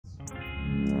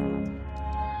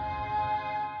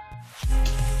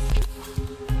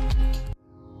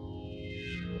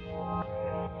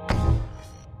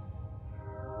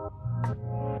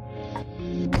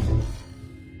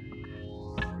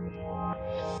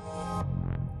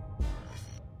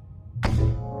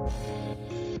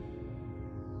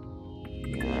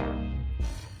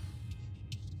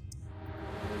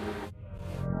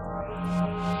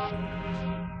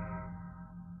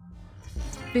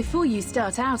Before you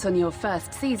start out on your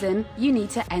first season, you need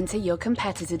to enter your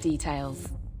competitor details.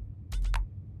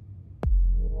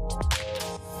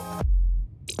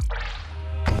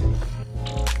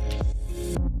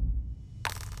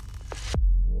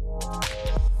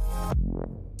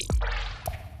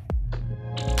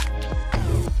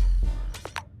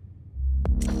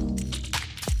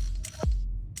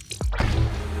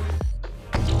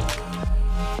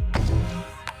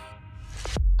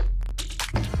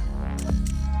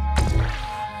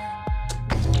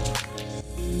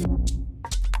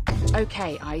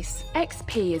 Okay, Ice.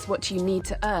 XP is what you need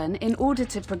to earn in order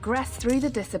to progress through the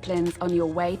disciplines on your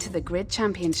way to the Grid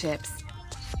Championships.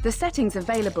 The settings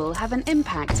available have an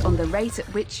impact on the rate at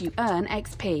which you earn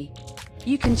XP.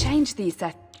 You can change these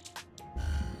settings.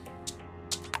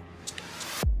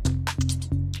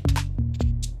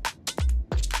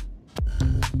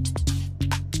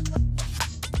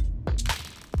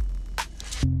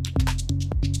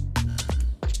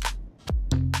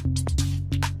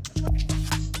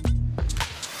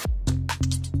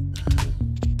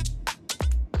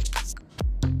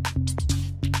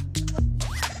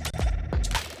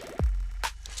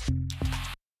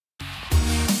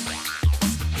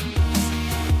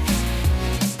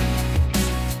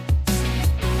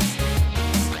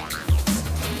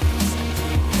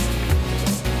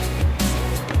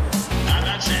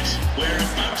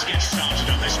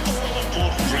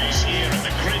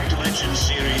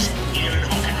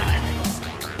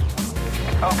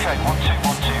 Okay,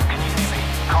 1212, can you hear me?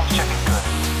 Comms checking good.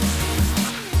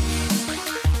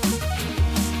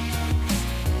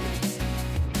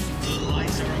 The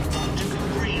lights are about to go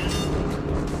green.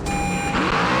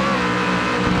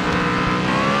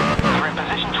 You're in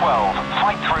position 12.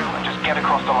 Fight through and just get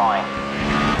across the line.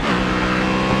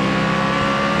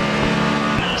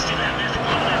 Nasty man, there's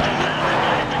one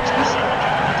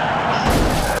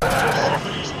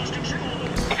somebody's lost control.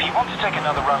 If you want to take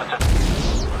another run at it.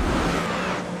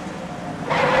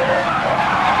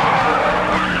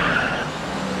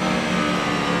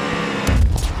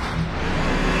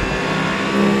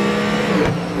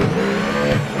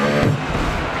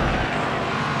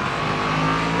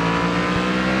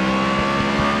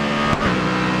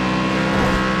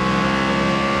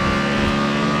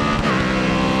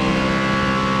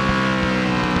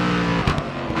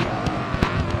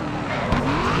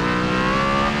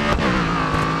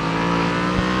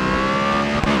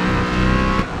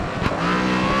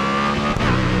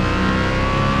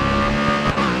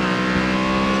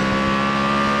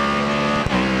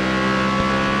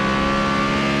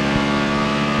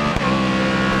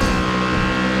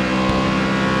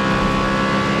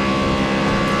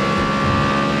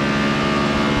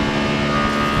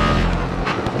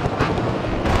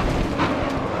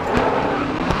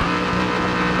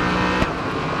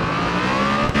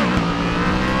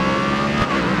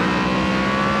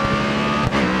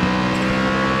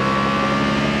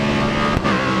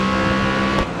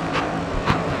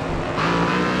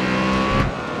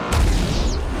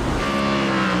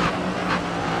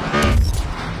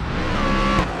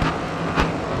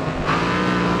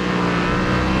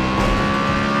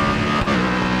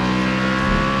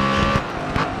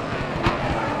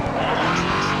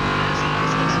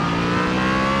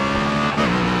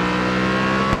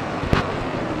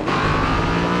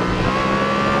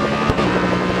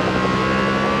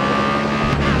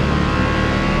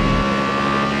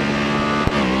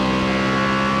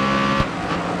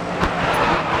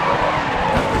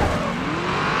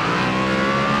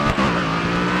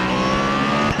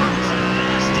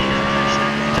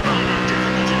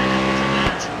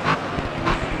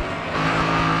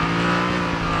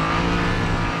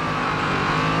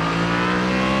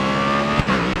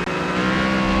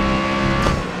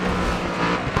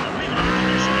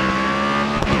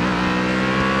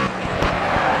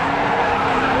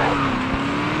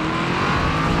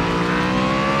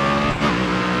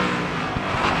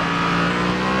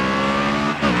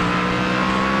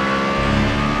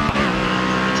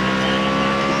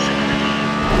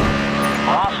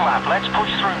 Let's push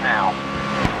through now.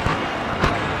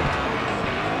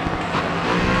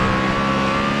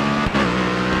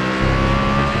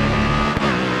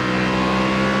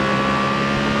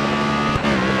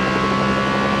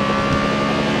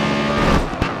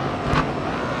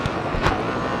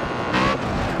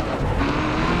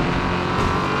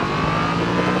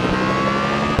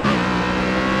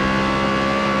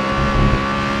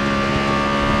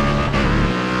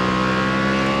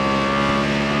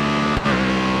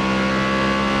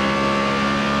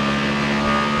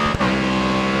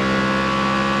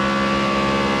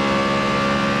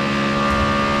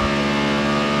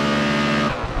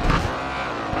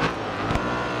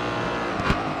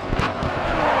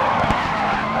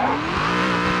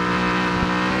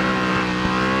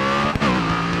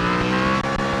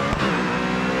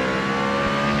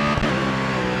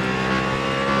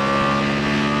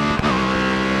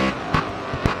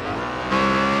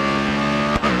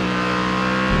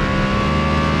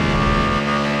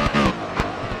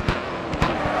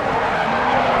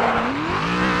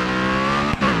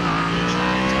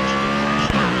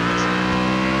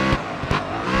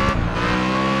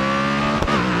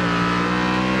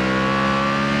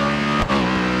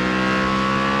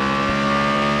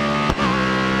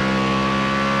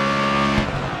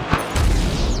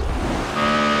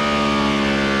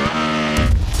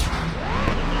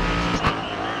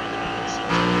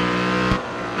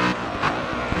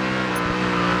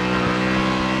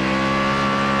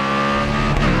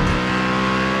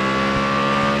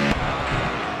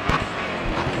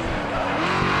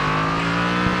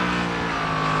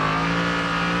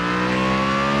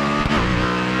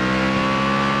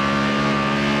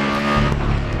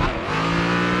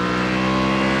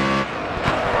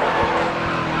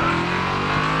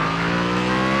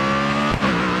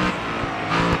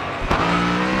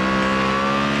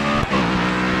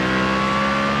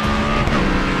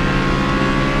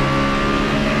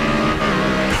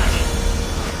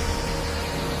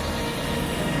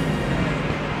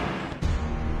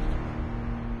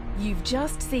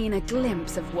 just seen a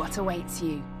glimpse of what awaits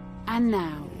you. And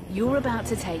now, you're about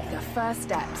to take the first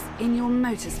steps in your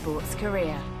motorsports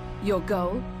career. Your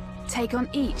goal? Take on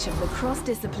each of the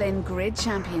cross-discipline Grid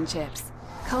Championships,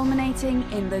 culminating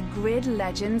in the Grid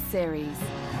Legends Series.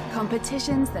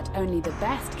 Competitions that only the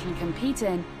best can compete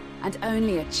in, and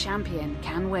only a champion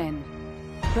can win.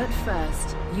 But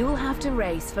first, you'll have to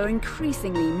race for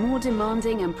increasingly more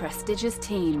demanding and prestigious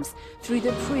teams through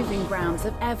the proving grounds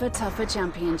of ever tougher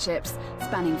championships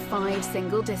spanning 5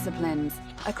 single disciplines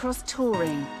across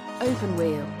touring, open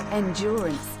wheel,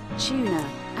 endurance, tuner,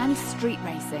 and street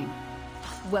racing.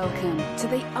 Welcome to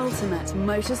the ultimate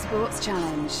motorsports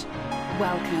challenge.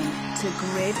 Welcome to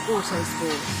Grid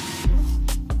Autosport.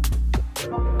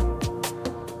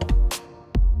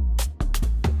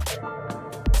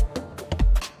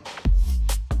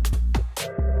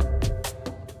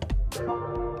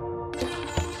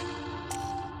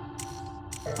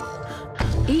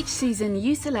 Each season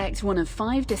you select one of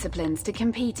 5 disciplines to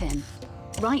compete in.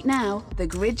 Right now, the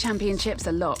Grid Championships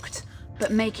are locked,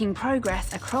 but making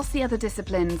progress across the other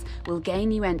disciplines will gain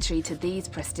you entry to these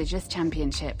prestigious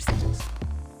championships.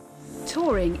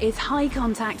 Touring is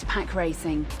high-contact pack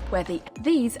racing, where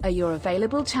these are your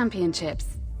available championships.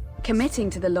 Committing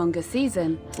to the longer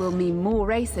season will mean more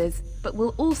races, but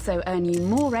will also earn you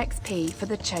more XP for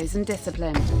the chosen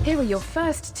discipline. Here are your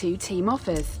first 2 team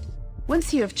offers.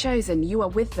 Once you have chosen, you are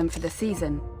with them for the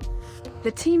season.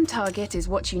 The team target is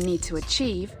what you need to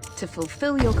achieve to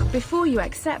fulfill your... Before you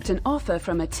accept an offer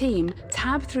from a team,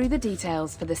 tab through the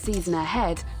details for the season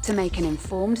ahead to make an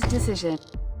informed decision.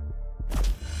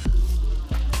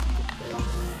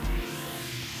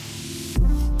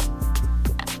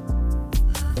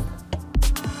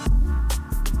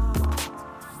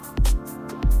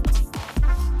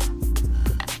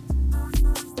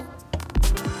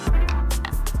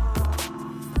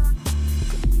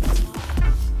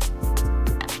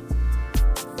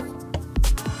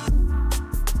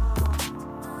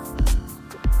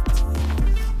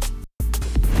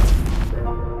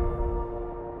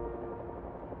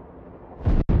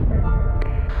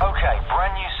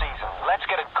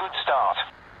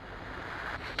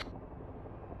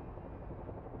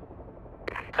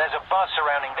 There's a buzz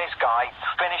surrounding this guy.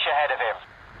 Finish ahead of him.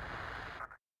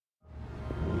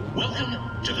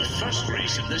 Welcome to the first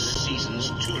race of this season's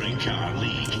Touring Car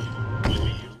League.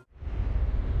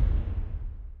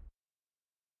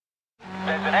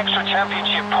 There's an extra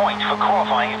championship point for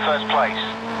qualifying in first place.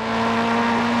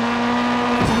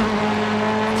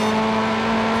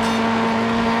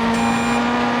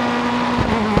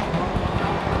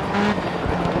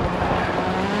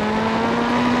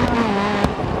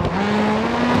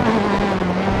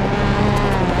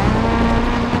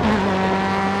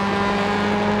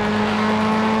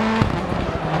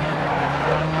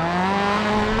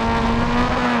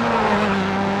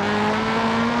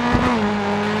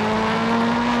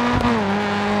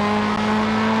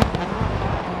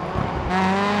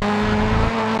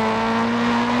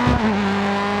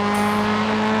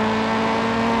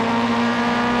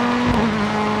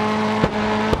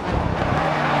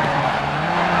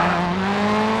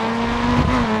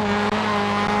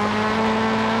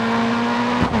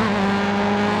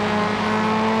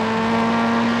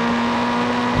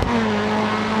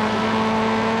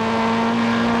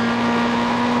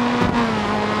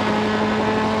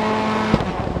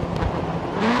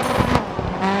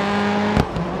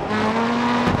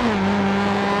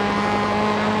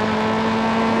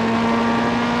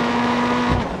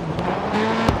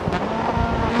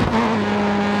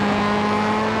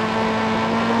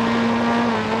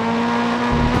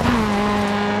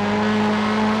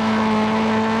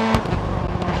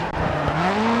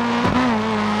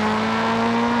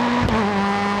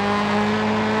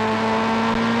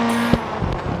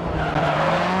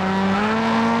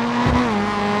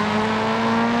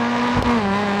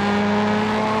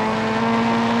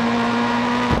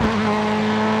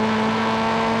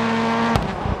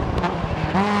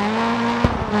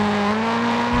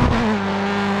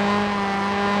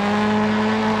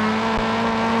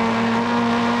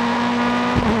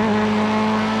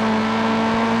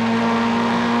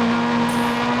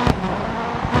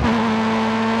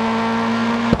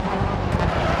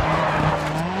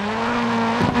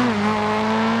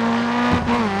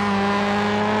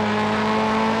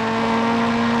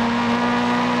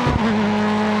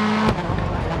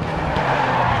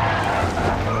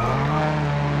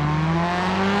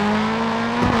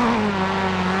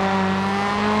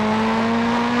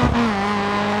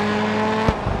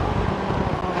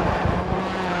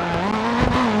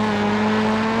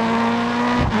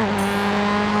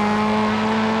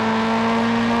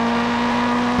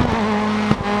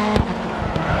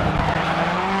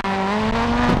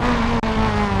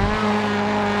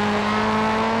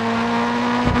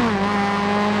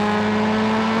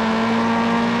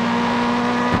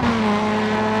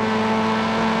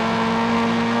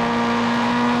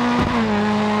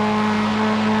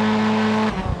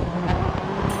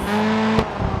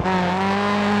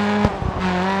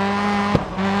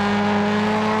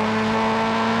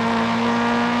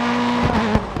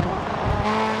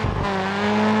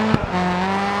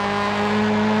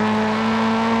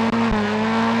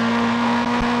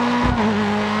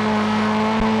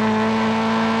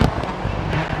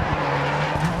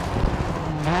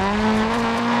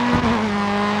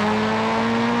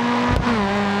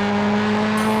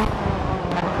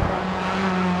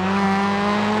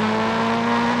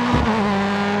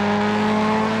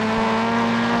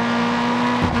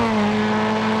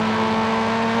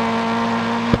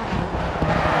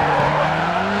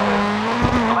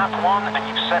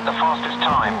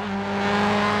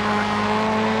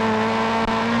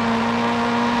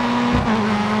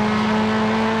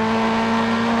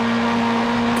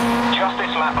 Just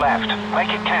this lap left. Make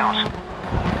it count.